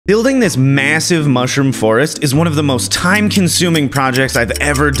Building this massive mushroom forest is one of the most time-consuming projects I've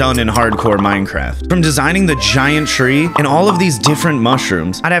ever done in hardcore Minecraft. From designing the giant tree and all of these different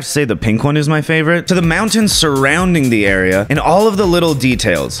mushrooms, I'd have to say the pink one is my favorite, to the mountains surrounding the area and all of the little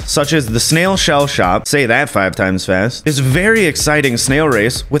details, such as the snail shell shop, say that 5 times fast, this very exciting snail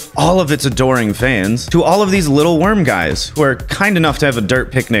race with all of its adoring fans, to all of these little worm guys who are kind enough to have a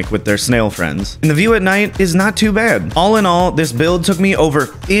dirt picnic with their snail friends. And the view at night is not too bad. All in all, this build took me over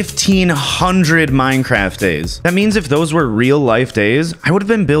 1,500 Minecraft days. That means if those were real life days, I would have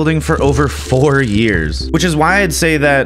been building for over 4 years, which is why I'd say that